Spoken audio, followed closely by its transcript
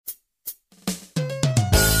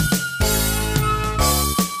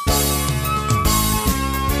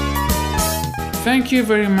Thank you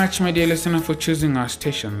very much, my dear listener, for choosing our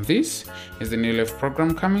station. This is the New Life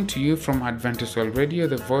program coming to you from Adventist World Radio,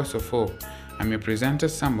 the voice of hope. I'm your presenter,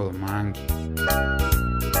 Samuel Maangi.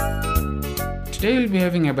 Today we'll be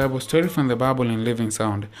having a Bible story from the Bible in Living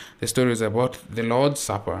Sound. The story is about the Lord's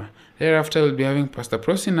Supper. Thereafter, we'll be having Pastor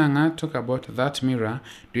Prosinanga talk about that mirror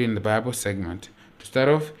during the Bible segment. To start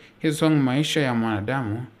off, his song Maisha ya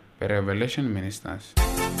Mwanadamu by Revelation Ministers.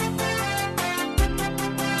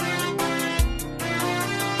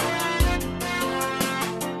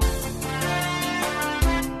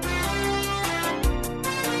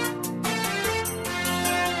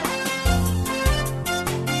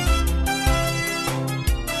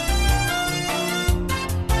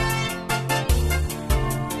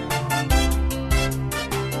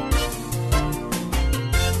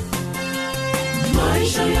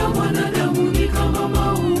 Maisha ya mwanadamu ni kama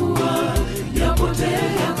maua,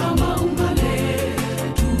 yapotea kama umande.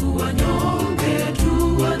 Tu wanyonge,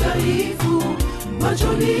 tu wadhaifu,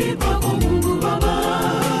 machoni pako Mungu Baba.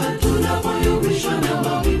 Tunapoyumbishwa na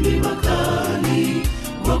mawimbi makali,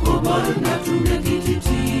 kwako Bwana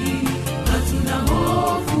tumekititi. Hatuna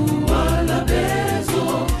hofu wala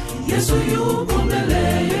bezo, Yesu yupo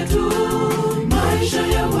mbele yetu. Maisha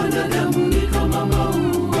ya mwanadamu ni kama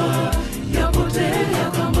maua,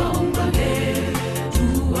 yapotea kama umande.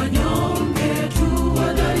 Tu wanyonge, tu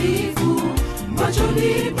wadhaifu,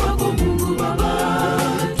 machoni pako Mungu Baba.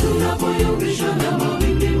 Tunapoyumbishwa na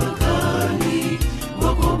mawimbi makali,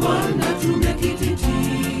 kwako Bwana tumekititi.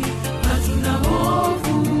 Hatuna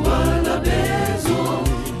hofu wala bezo,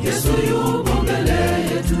 Yesu yupo mbele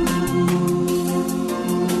yetu.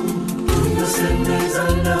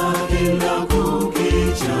 Tunasemezana kila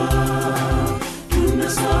kukicha,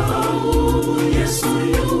 tunasahau Yesu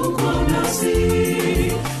yuko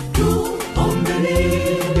nasi. Tuombeni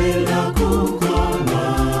bila kukoma,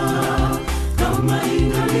 kama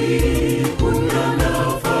ingali kuna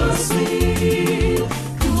nafasi.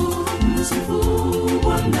 Tumsifu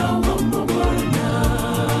Bwana wa mabwana,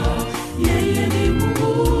 yeye ni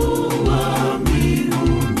Mungu wa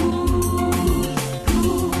miungu.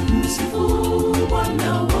 Tumsifu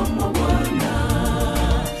Bwana wa mabwana,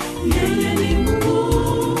 yeye ni Mungu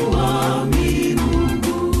wa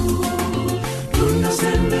miungu.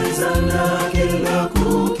 Tunasemezana kila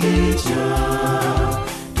kukicha,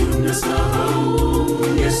 tunasahau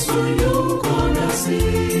Yesu yuko nasi.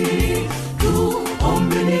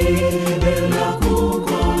 Tuombeni bila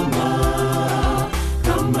kukoma,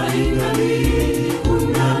 kama ingali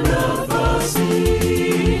kuna nafasi.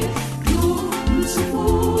 Tumsifu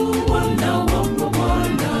Bwana wa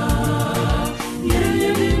mabwana, yeye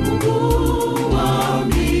ni Mungu wa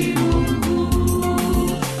miungu.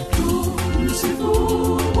 Tumsifu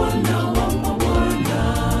Bwana wa mabwana,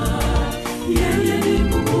 yeye ni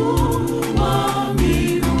Mungu wa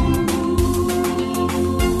miungu.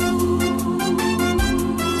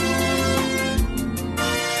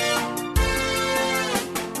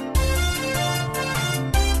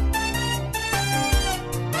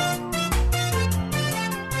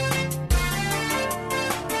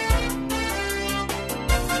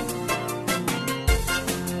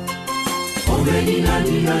 Ombeni na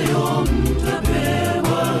ninayo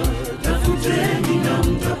mtapewa, tafuteni na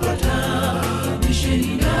mtapata,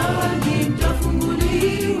 bisheni nani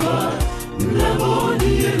mtafunguliwa.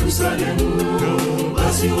 Mlangoni Yerusalemu,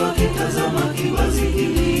 basi wakitazama kiwazi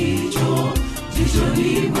kilicho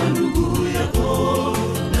jichoni mwa ndugu yako,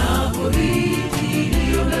 na boriti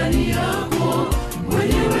iliyo ndani yako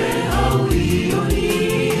mwenyewe hauioni.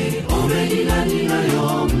 Ombeni na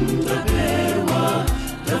ninayo mtapewa,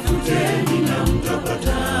 tafuteni na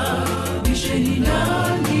mtapata, bisheni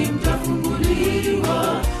nani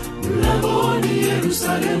mtafunguliwa. Mlangoni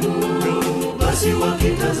Yerusalemu, basi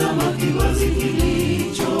wakitazama kiwazi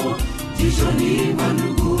kilicho jichoni mwa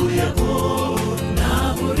ndugu yako,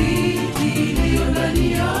 na boriti iliyo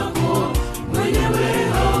ndani yako mwenyewe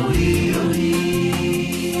hauioni.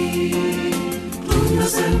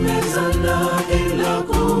 Tunasemezana kila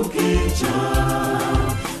kukicha,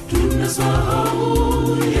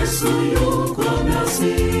 tunasahau Yesu yuko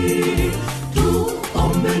nasi.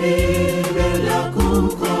 Tuombeni bila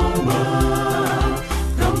kukoma,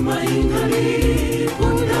 kama ingali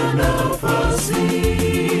kuna nafasi.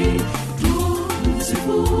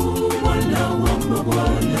 Tumsifu Bwana wa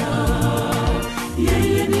mabwana,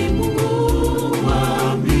 yeye ni Mungu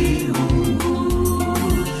wa miungu.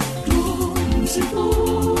 Tumsifu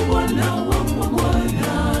Bwana wa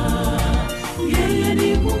mabwana, yeye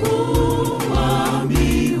ni Mungu wa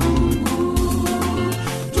miungu.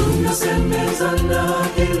 Tunasemezana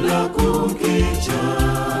kila kukicha,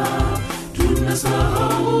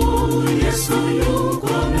 tunasahau Yesu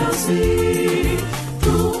yuko nasi,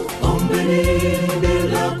 tuombeni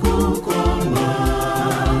bila kukoma,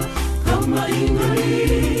 kama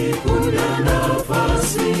ingali kuna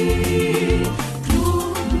nafasi.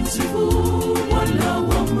 Tumsifu Bwana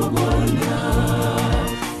wa mabwana,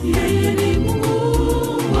 yeye ni Mungu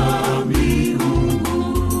wa miungu.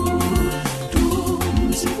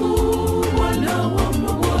 Tumsifu Bwana wa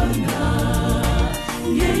mabwana,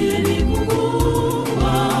 yeye ni Mungu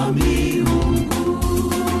wa miungu.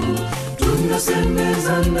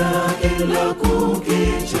 Tunasemezana kila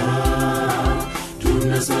kukicha,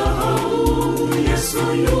 tunasahau Yesu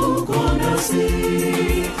yuko nasi,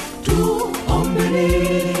 tuombeni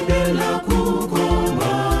bila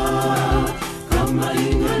kukoma, kama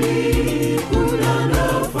ingali kuna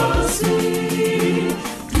nafasi.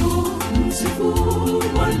 Tumsifu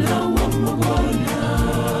Bwana wa mabwana,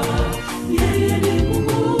 yeye ni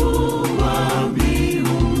Mungu wa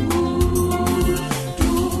miungu.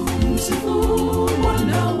 Tumsifu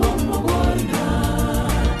Bwana wa mabwana,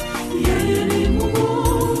 yeye ni Mungu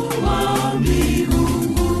wa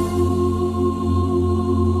miungu.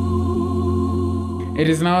 It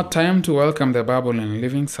is now time to welcome the Bible in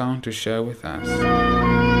living sound to share with us.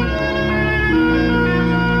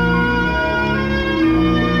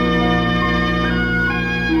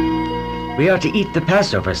 We are to eat the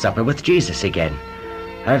Passover supper with Jesus again.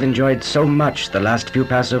 I've enjoyed so much the last few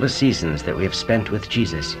Passover seasons that we have spent with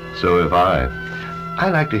Jesus. So have I. I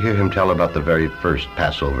like to hear him tell about the very first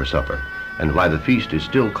Passover supper and why the feast is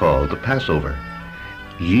still called the Passover.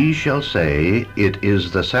 Ye shall say, it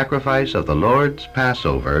is the sacrifice of the Lord's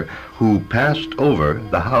Passover, who passed over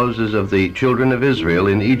the houses of the children of Israel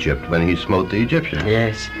in Egypt when he smote the Egyptians.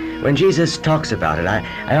 Yes, when Jesus talks about it,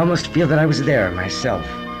 I almost feel that I was there myself.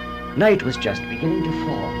 Night was just beginning to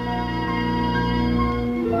fall.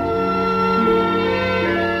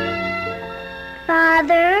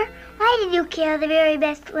 Father, why did you kill the very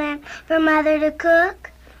best lamb for Mother to cook?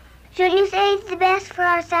 Shouldn't you say it's the best for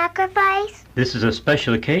our sacrifice? This is a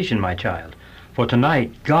special occasion, my child, for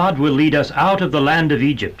tonight God will lead us out of the land of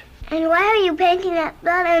Egypt. And why are you painting that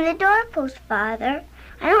blood on the doorpost, Father?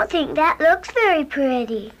 I don't think that looks very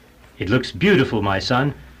pretty. It looks beautiful, my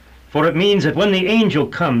son, for it means that when the angel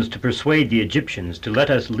comes to persuade the Egyptians to let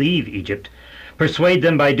us leave Egypt, persuade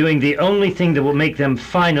them by doing the only thing that will make them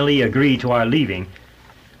finally agree to our leaving,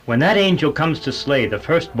 when that angel comes to slay the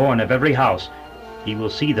firstborn of every house, he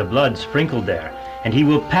will see the blood sprinkled there, and he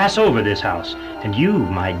will pass over this house, and you,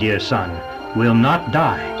 my dear son, will not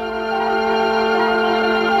die.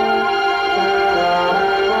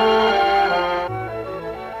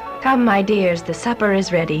 Come, my dears, the supper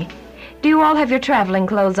is ready. Do you all have your traveling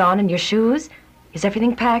clothes on and your shoes? Is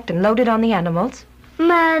everything packed and loaded on the animals?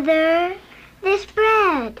 Mother, this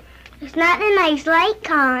bread, it's not the nice light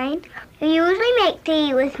kind. You usually make to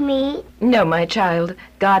eat with meat. No, my child.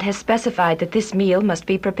 God has specified that this meal must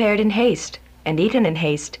be prepared in haste and eaten in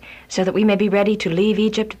haste, so that we may be ready to leave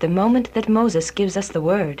Egypt the moment that Moses gives us the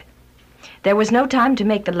word. There was no time to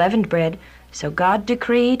make the leavened bread, so God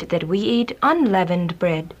decreed that we eat unleavened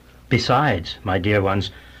bread. Besides, my dear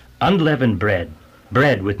ones, unleavened bread,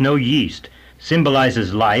 bread with no yeast,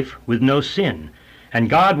 symbolizes life with no sin,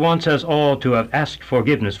 and God wants us all to have asked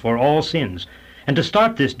forgiveness for all sins, and to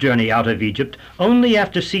start this journey out of Egypt only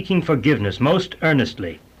after seeking forgiveness most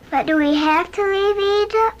earnestly. But do we have to leave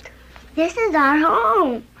Egypt? This is our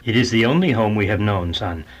home. It is the only home we have known,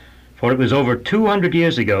 son, for it was over 200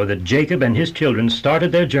 years ago that Jacob and his children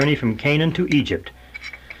started their journey from Canaan to Egypt.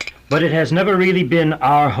 But it has never really been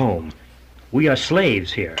our home. We are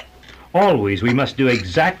slaves here. Always we must do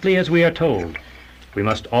exactly as we are told. We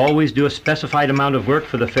must always do a specified amount of work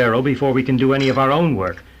for the Pharaoh before we can do any of our own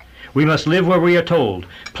work. We must live where we are told,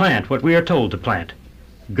 plant what we are told to plant,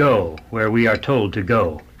 go where we are told to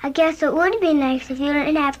go. I guess it would be nice if you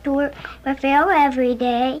didn't have to work for Pharaoh every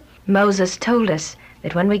day. Moses told us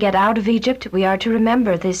that when we get out of Egypt, we are to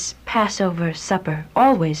remember this Passover supper,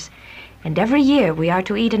 always. And every year we are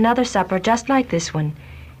to eat another supper just like this one,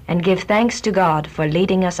 and give thanks to God for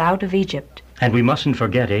leading us out of Egypt. And we mustn't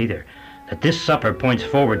forget either that this supper points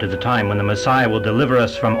forward to the time when the Messiah will deliver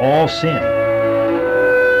us from all sin.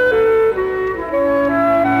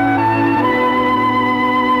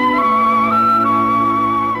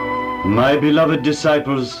 My beloved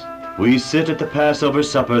disciples, we sit at the Passover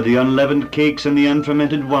supper, the unleavened cakes and the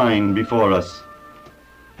unfermented wine before us.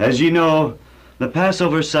 As ye know, the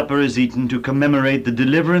Passover supper is eaten to commemorate the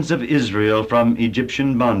deliverance of Israel from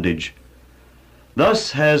Egyptian bondage.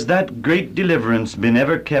 Thus has that great deliverance been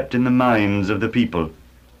ever kept in the minds of the people.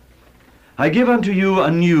 I give unto you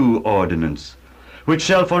a new ordinance. which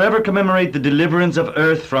shall forever commemorate the deliverance of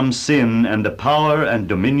earth from sin and the power and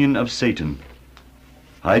dominion of Satan.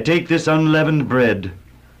 I take this unleavened bread.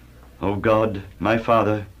 O God, my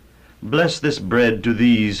Father, bless this bread to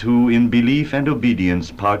these who in belief and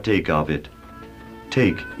obedience partake of it.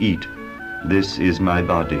 Take, eat. This is my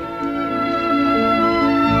body.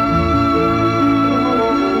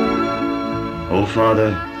 O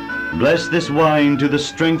Father, bless this wine to the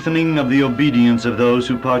strengthening of the obedience of those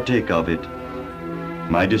who partake of it.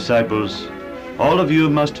 My disciples, all of you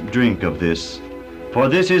must drink of this, for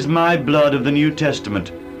this is my blood of the New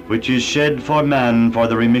Testament, which is shed for man for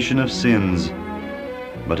the remission of sins.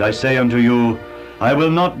 But I say unto you, I will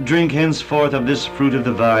not drink henceforth of this fruit of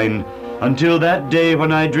the vine, until that day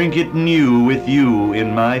when I drink it new with you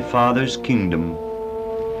in my Father's kingdom.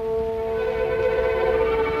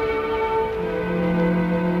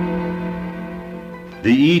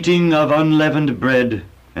 The eating of unleavened bread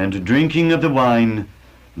and drinking of the wine,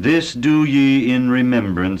 this do ye in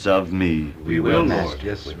remembrance of me. We will, Lord.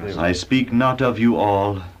 Yes, we will. I speak not of you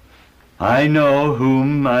all. I know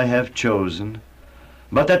whom I have chosen.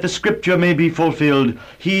 But that the scripture may be fulfilled,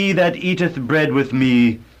 he that eateth bread with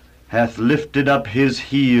me hath lifted up his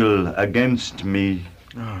heel against me.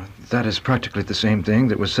 Oh, that is practically the same thing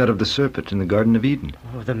that was said of the serpent in the Garden of Eden.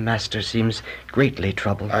 Oh, the master seems greatly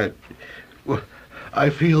troubled. I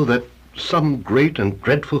feel that some great and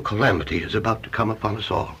dreadful calamity is about to come upon us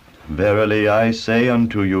all. Verily I say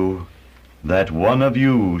unto you, that one of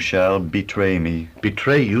you shall betray me.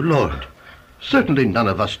 Betray you, Lord? Certainly none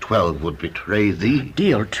of us 12 would betray thee.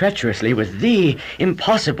 Deal treacherously with thee?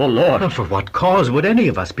 Impossible, Lord. For what cause would any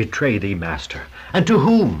of us betray thee, Master? And to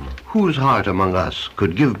whom? Whose heart among us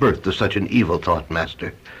could give birth to such an evil thought,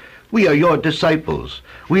 Master? We are your disciples.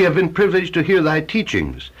 We have been privileged to hear thy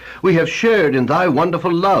teachings. We have shared in thy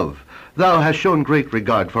wonderful love. Thou hast shown great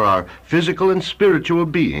regard for our physical and spiritual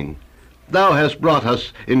being. Thou hast brought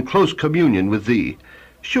us in close communion with thee.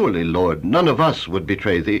 Surely, Lord, none of us would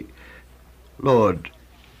betray thee. Lord,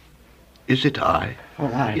 is it I?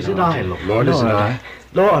 Is it I, Lord? Lord, is it I?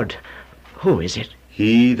 Lord, who is it?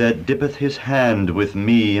 He that dippeth his hand with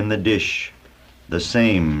me in the dish, the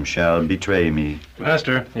same shall betray me.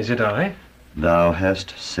 Master, is it I? Thou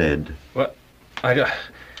hast said. What?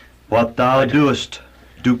 What thou doest,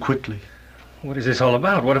 do quickly. What is this all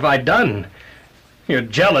about? What have I done? You're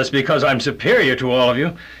jealous because I'm superior to all of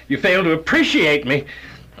you. You fail to appreciate me.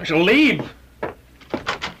 I shall leave.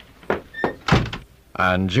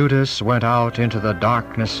 And Judas went out into the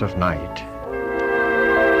darkness of night.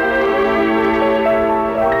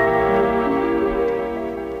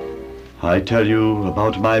 I tell you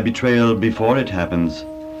about my betrayal before it happens,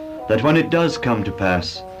 that when it does come to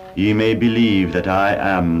pass, ye may believe that I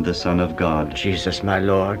am the Son of God. Jesus, my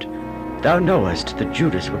Lord, thou knowest that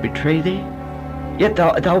Judas would betray thee. Yet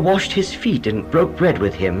thou washed his feet and broke bread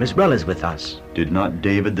with him as well as with us. Did not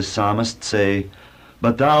David the psalmist say,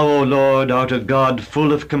 But thou, O Lord, art a God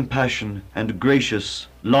full of compassion and gracious,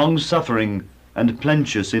 long-suffering, and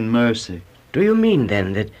plenteous in mercy? Do you mean,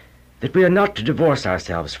 then, that we are not to divorce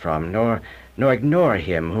ourselves from, nor ignore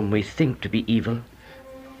him whom we think to be evil?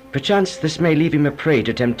 Perchance this may leave him a prey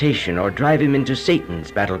to temptation or drive him into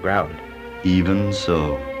Satan's battleground. Even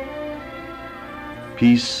so.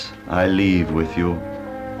 Peace I leave with you.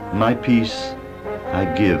 My peace I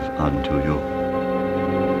give unto you.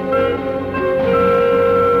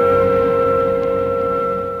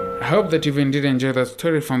 I hope that you've indeed enjoyed that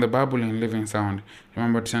story from the Bible in Living Sound.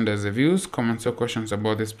 Remember to send us the views, comments, or questions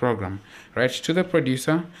about this program. Write to the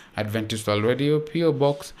producer, Adventist World Radio, P.O.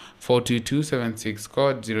 Box 42276,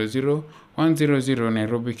 code 00100,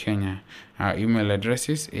 Nairobi, Kenya. Our email address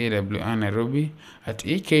is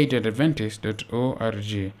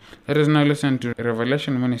awrnairobi@ek.adventist.org. Let us now listen to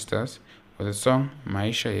Revelation Ministers for the song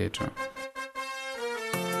Maisha Yetu.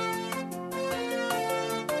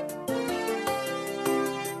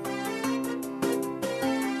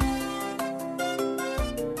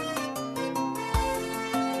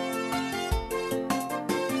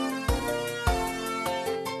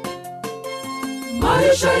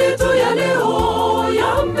 Maisha yetu ya leo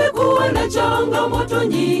yamekuwa na changamoto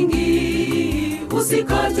nyingi.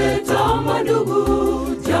 Usikate tamaa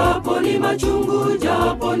ndugu, japo ni machungu,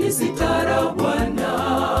 japo ni sitara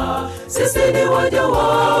Bwana. Sisi ni waja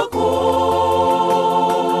wako.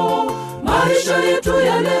 Maisha yetu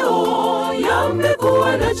ya leo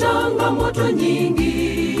yamekuwa na changamoto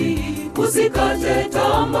nyingi. Usikate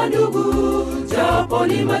tamaa ndugu, japo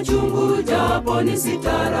ni machungu, japo ni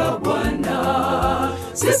sitara Bwana.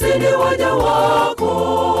 Sisi ni waja wako.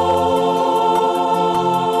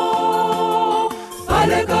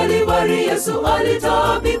 Pale Kalvari Yesu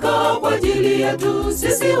alitaabika kwa ajili yetu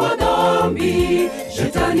sisi wa dhambi.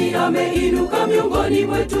 Shetani ameinuka miongoni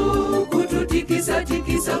mwetu kututikisa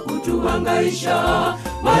tikisa, kutuhangaisha.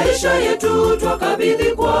 Maisha yetu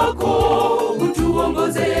twakabidhi kwako,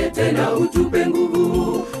 utuongoze tena utupe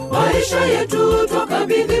nguvu. Maisha yetu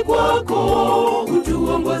twakabidhi kwako,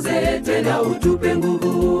 utuongoze tena utupe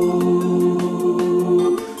nguvu.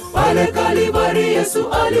 Pale Kalvari Yesu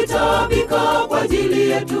alitaabika kwa ajili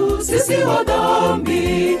yetu sisi wa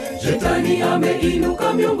dhambi. Shetani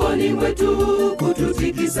ameinuka miongoni mwetu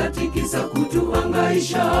kututikisa tikisa,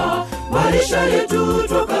 kutuhangaisha. Maisha yetu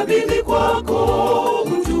twakabidhi kwako,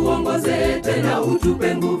 utuongoze tena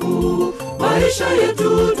utupe nguvu. Maisha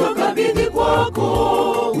yetu twakabidhi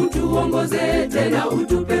kwako, utuongoze tena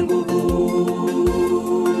utupe nguvu.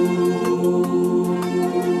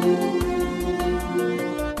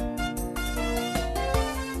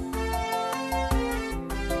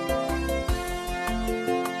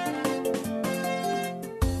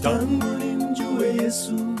 Tangu nimjue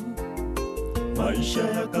Yesu, maisha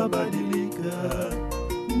yakabadilika,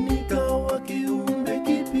 nikawa kiumbe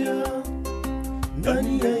kipya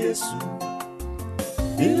ndani ya Yesu.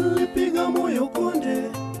 Nilipiga moyo konde,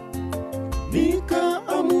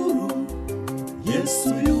 nikaamuru,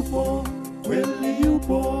 Yesu yupo, kweli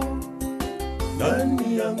yupo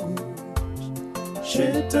ndani yangu,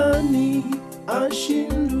 shetani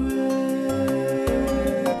ashindwe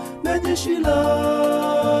na jeshi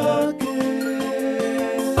lake.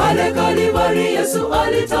 Pale Kalvari Yesu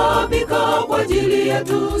alitaabika kwa ajili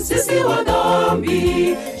yetu sisi wa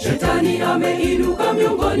dhambi. Shetani ameinuka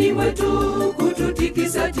miongoni mwetu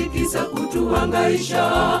kututikisa tikisa,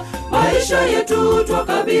 kutuhangaisha. Maisha yetu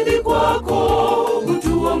twakabidhi kwako,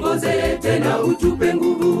 utuongoze tena utupe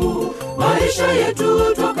nguvu. Maisha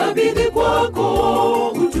yetu twakabidhi kwako,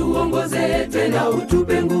 utuongoze tena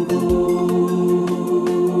utupe nguvu.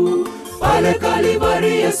 Pale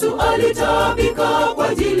Kalvari Yesu alitaabika kwa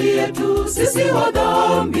ajili yetu sisi wa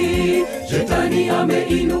dhambi. Shetani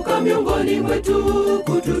ameinuka miongoni mwetu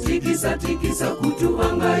kututikisa tikisa,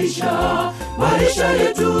 kutuhangaisha. Maisha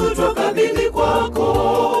yetu twakabidhi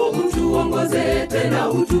kwako, utuongoze tena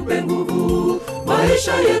utupe nguvu.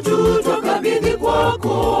 Maisha yetu twakabidhi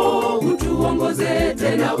kwako, utuongoze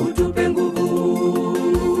tena utupe nguvu.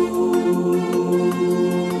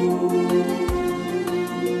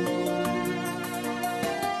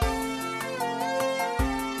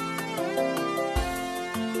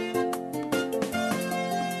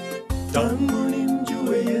 Tangu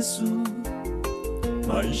nimjue Yesu,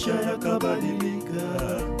 maisha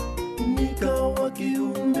yakabadilika, nikawa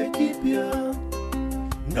kiumbe kipya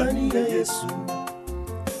ndani ya Yesu.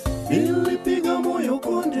 Nilipiga moyo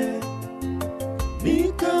konde,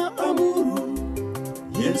 nikaamuru,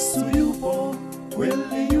 Yesu yupo,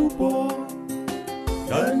 kweli yupo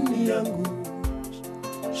ndani yangu,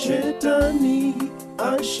 shetani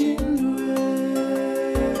ashindwe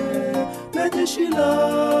na jeshi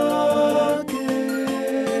lake.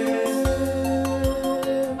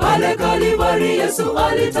 Pale Kalvari Yesu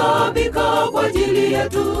alitaabika kwa ajili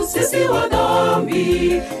yetu sisi wa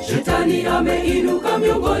dhambi. Shetani ameinuka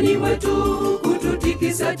miongoni mwetu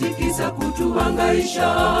kututikisa tikisa,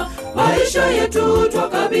 kutuhangaisha. Maisha yetu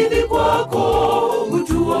twakabidhi kwako,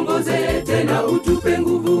 utuongoze tena utupe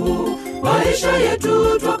nguvu. Maisha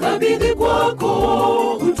yetu twakabidhi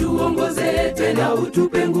kwako, utuongoze tena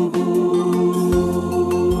utupe nguvu.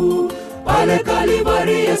 Pale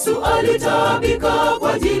Kalvari Yesu alitaabika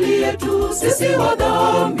kwa ajili yetu sisi wa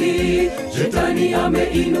dhambi. Shetani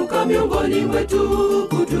ameinuka miongoni mwetu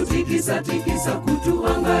kututikisa tikisa,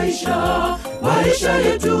 kutuhangaisha. Maisha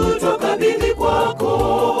yetu twakabidhi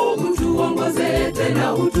kwako, utuongoze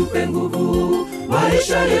tena utupe nguvu.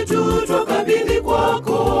 Maisha yetu twakabidhi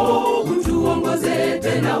kwako, utuongoze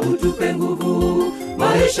tena utupe nguvu.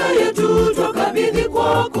 Maisha yetu twakabidhi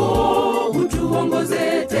kwako,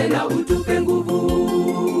 utuongoze tena utupe nguvu.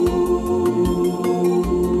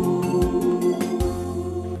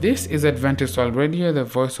 This is Adventist World Radio, the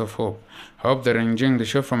voice of hope. I hope that you're enjoying the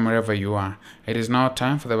show from wherever you are. It is now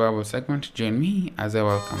time for the Bible segment. Join me as I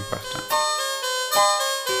welcome Pastor.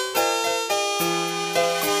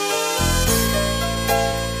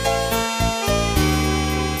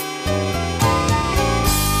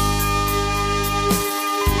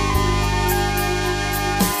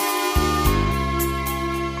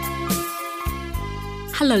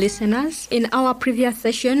 Hello listeners, in our previous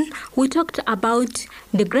session we talked about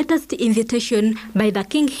the greatest invitation by the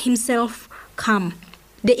King himself, come.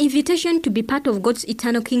 The invitation to be part of God's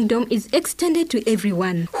eternal kingdom is extended to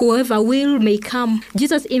everyone. Whoever will may come.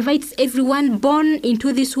 Jesus invites everyone born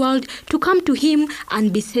into this world to come to him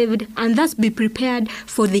and be saved, and thus be prepared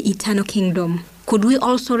for the eternal kingdom. Could we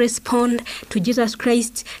also respond to Jesus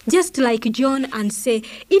Christ just like John and say,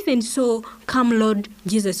 "Even so, come Lord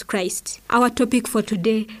Jesus Christ"? Our topic for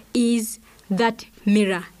today is that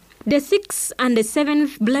mirror. The 6th and the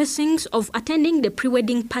 7th blessings of attending the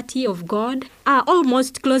pre-wedding party of God are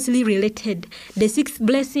almost closely related. The 6th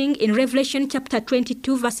blessing in Revelation chapter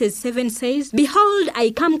 22 verses 7 says, "Behold,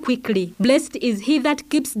 I come quickly. Blessed is he that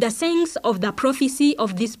keeps the sayings of the prophecy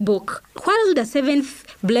of this book." While the 7th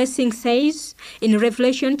blessing says, in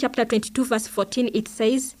Revelation chapter 22 verse 14, it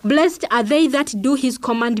says, "Blessed are they that do his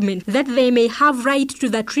commandment, that they may have right to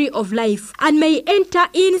the tree of life, and may enter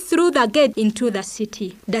in through the gate into the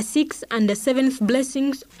city." The 6th and the 7th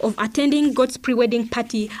blessings of attending God's pre-wedding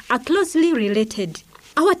party are closely related.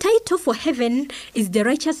 Our title for heaven is the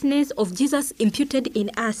righteousness of Jesus imputed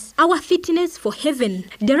in us. Our fitness for heaven,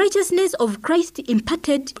 the righteousness of Christ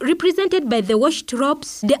imparted, represented by the washed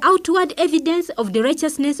robes. The outward evidence of the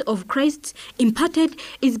righteousness of Christ imparted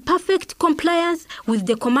is perfect compliance with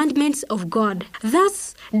the commandments of God.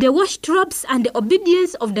 Thus, the washed robes and the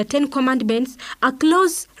obedience of the 10 commandments are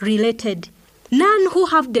close related. None who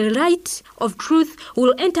have the right of truth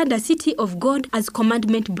will enter the city of God as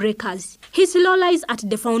commandment breakers. His law lies at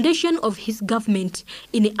the foundation of his government,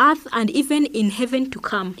 in earth and even in heaven to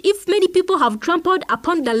come. If many people have trampled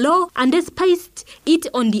upon the law and despised it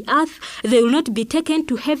on the earth, they will not be taken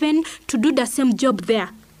to heaven to do the same job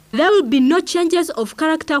there. There will be no changes of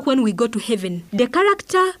character when we go to heaven. The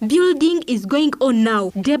character building is going on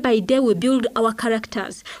now. Day by day we build our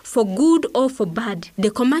characters, for good or for bad. The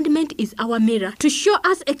commandment is our mirror to show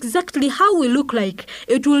us exactly how we look like.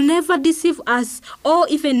 It will never deceive us or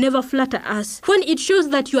even never flatter us. When it shows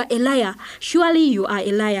that you are a liar, surely you are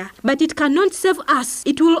a liar. But it cannot save us.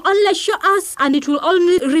 It will only show us, and it will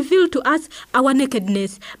only reveal to us our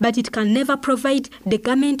nakedness. But it can never provide the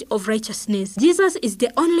garment of righteousness. Jesus is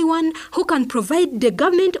the only one who can provide the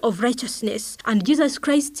garment of righteousness, and Jesus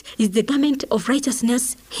Christ is the garment of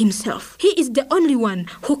righteousness himself. He is the only one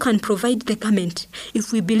who can provide the garment.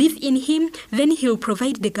 If we believe in him, then he'll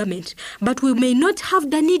provide the garment. But we may not have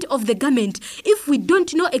the need of the garment if we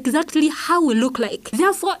don't know exactly how we look like.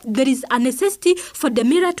 Therefore, there is a necessity for the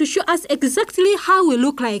mirror to show us exactly how we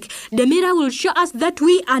look like. The mirror will show us that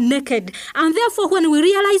we are naked, and therefore when we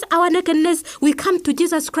realize our nakedness, we come to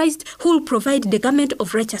Jesus Christ, who will provide the garment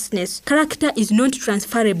of righteousness. Character is not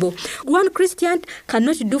transferable. One Christian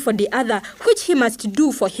cannot do for the other which he must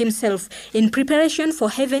do for himself. In preparation for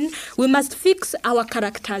heaven, we must fix our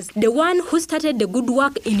characters. The one who started the good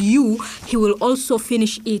work in you, he will also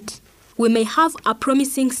finish it. We may have a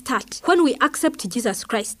promising start. When we accept Jesus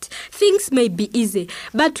Christ, things may be easy.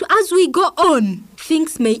 But as we go on,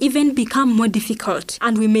 things may even become more difficult,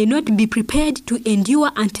 and we may not be prepared to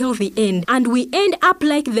endure until the end. And we end up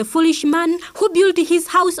like the foolish man who built his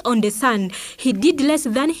house on the sand. He did less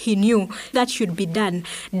than he knew that should be done.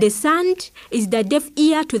 The sand is the deaf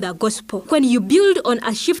ear to the gospel. When you build on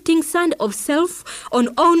a shifting sand of self, on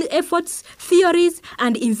own efforts, theories,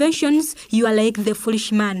 and inventions, you are like the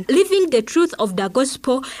foolish man, living the truth of the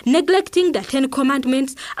gospel, neglecting the 10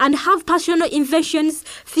 commandments, and have personal inventions,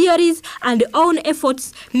 theories, and own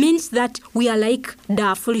efforts means that we are like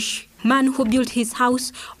the foolish man who built his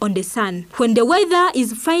house on the sand. When the weather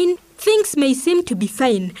is fine, things may seem to be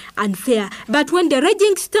fine and fair, but when the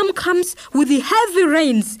raging storm comes with the heavy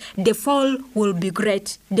rains, the fall will be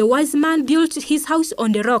great. The wise man built his house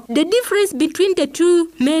on the rock. The difference between the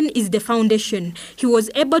two men is the foundation. He was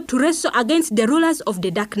able to wrestle against the rulers of the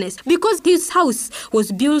darkness because his house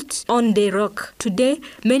was built on the rock. Today,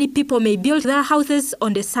 many people may build their houses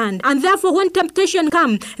on the sand, and therefore when temptation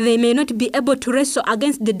comes, they may not be able to wrestle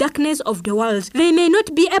against the darkness of the world. They may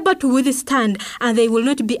not be able to withstand, and they will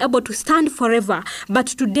not be able to stand forever. But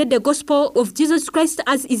today, the gospel of Jesus Christ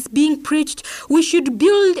as is being preached, we should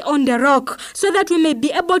build on the rock so that we may be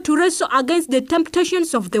able to wrestle against the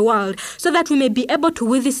temptations of the world, so that we may be able to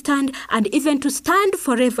withstand and even to stand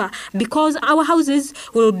forever, because our houses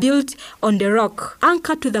will build on the rock.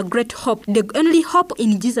 Anchor to the great hope, the only hope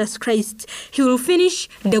in Jesus Christ. He will finish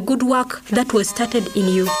the good work that was started in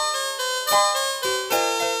you.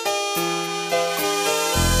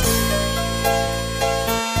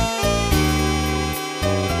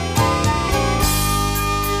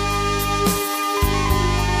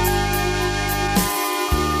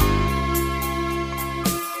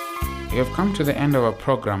 We have come to the end of our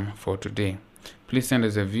program for today. Please send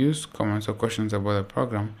us your views, comments, or questions about the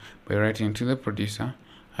program by writing to the producer,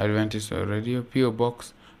 Adventist World Radio, PO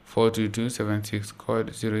Box 42276,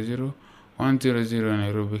 code 00100,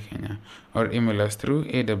 Nairobi, Kenya, or email us through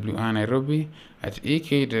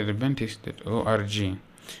awrnairobi@ek.adventist.org.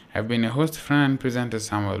 I've been a host, friend, presenter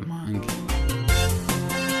Samuel Mangi.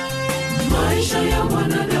 Maisha ya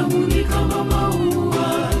mwanadamu ni kama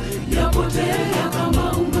maua, yapotea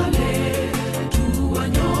kama umande. Tu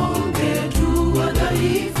wanyonge, tu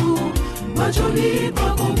wadhaifu, machoni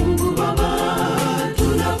pako Mungu Baba.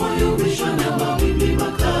 Tunapoyumbishwa na mawimbi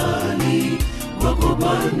makali, wako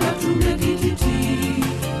Bwana tumekititi.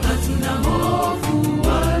 Hatuna hofu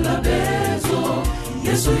wala bezo,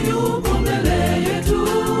 Yesu yuko mbele yetu.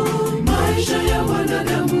 Maisha ya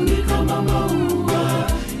mwanadamu ni kama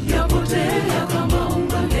maua, yapotea kama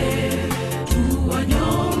umande. Tu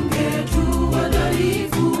wanyonge, tu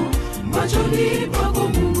wadhaifu, machoni pako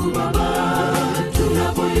Mungu Baba.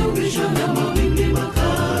 Tunapoyumbishwa na mawimbi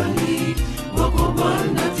makali, wako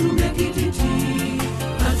Bwana tumekititi.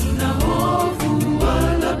 Hatuna hofu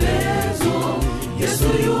wala bezo, Yesu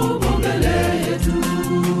yuko mbele yetu.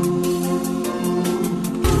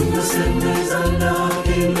 Tunasemezana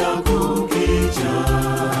kila kukicha,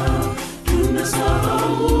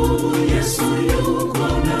 tunasahau Yesu yuko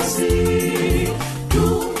nasi.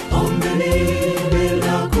 Tuombeni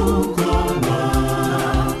bila kukoma,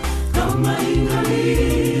 kama ingali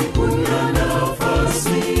kuna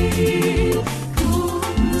nafasi.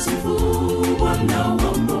 Tumsifu Bwana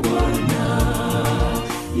wa mabwana,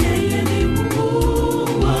 yeye ni Mungu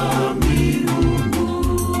wa miungu.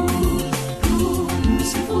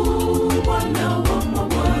 Tumsifu Bwana wa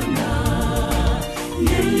mabwana,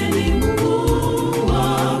 yeye ni Mungu wa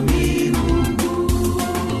miungu.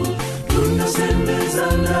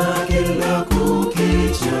 Tunasemezana kila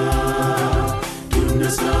kukicha,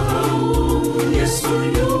 tunasahau Yesu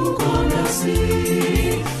yuko nasi.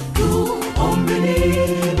 Tuombeni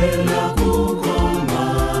bila kukoma,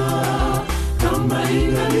 kama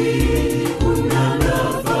ingali kuna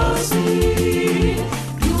nafasi.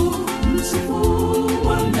 Tumsifu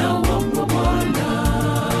Bwana wa mabwana,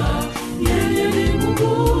 yeye ni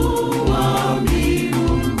Mungu wa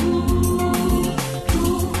miungu.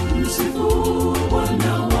 Tumsifu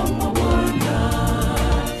Bwana wa mabwana,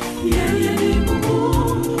 yeye ni Mungu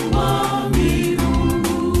wa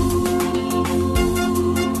miungu.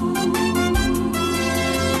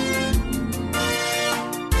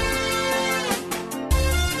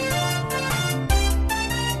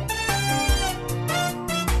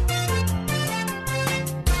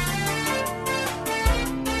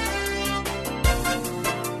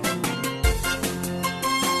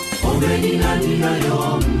 Ombeni na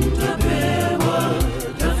ninayo mtapewa,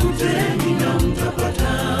 tafuteni na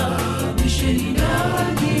mtapata, bisheni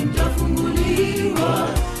nanyi mtafunguliwa.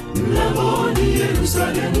 Mlangoni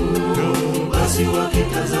Yerusalemu, basi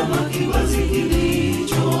wakitazama kiwazi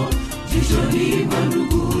kilicho jichoni mwa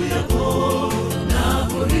ndugu yako, na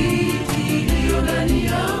boriti iliyo ndani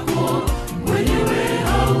yako mwenyewe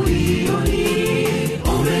hauioni.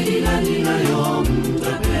 Ombeni na ninayo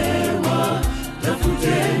mtapewa,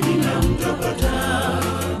 tafuteni na mtapata,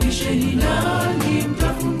 bisheni nanyi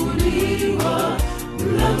mtafunguliwa.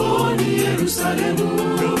 Mlangoni Yerusalemu,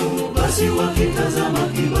 basi wakitazama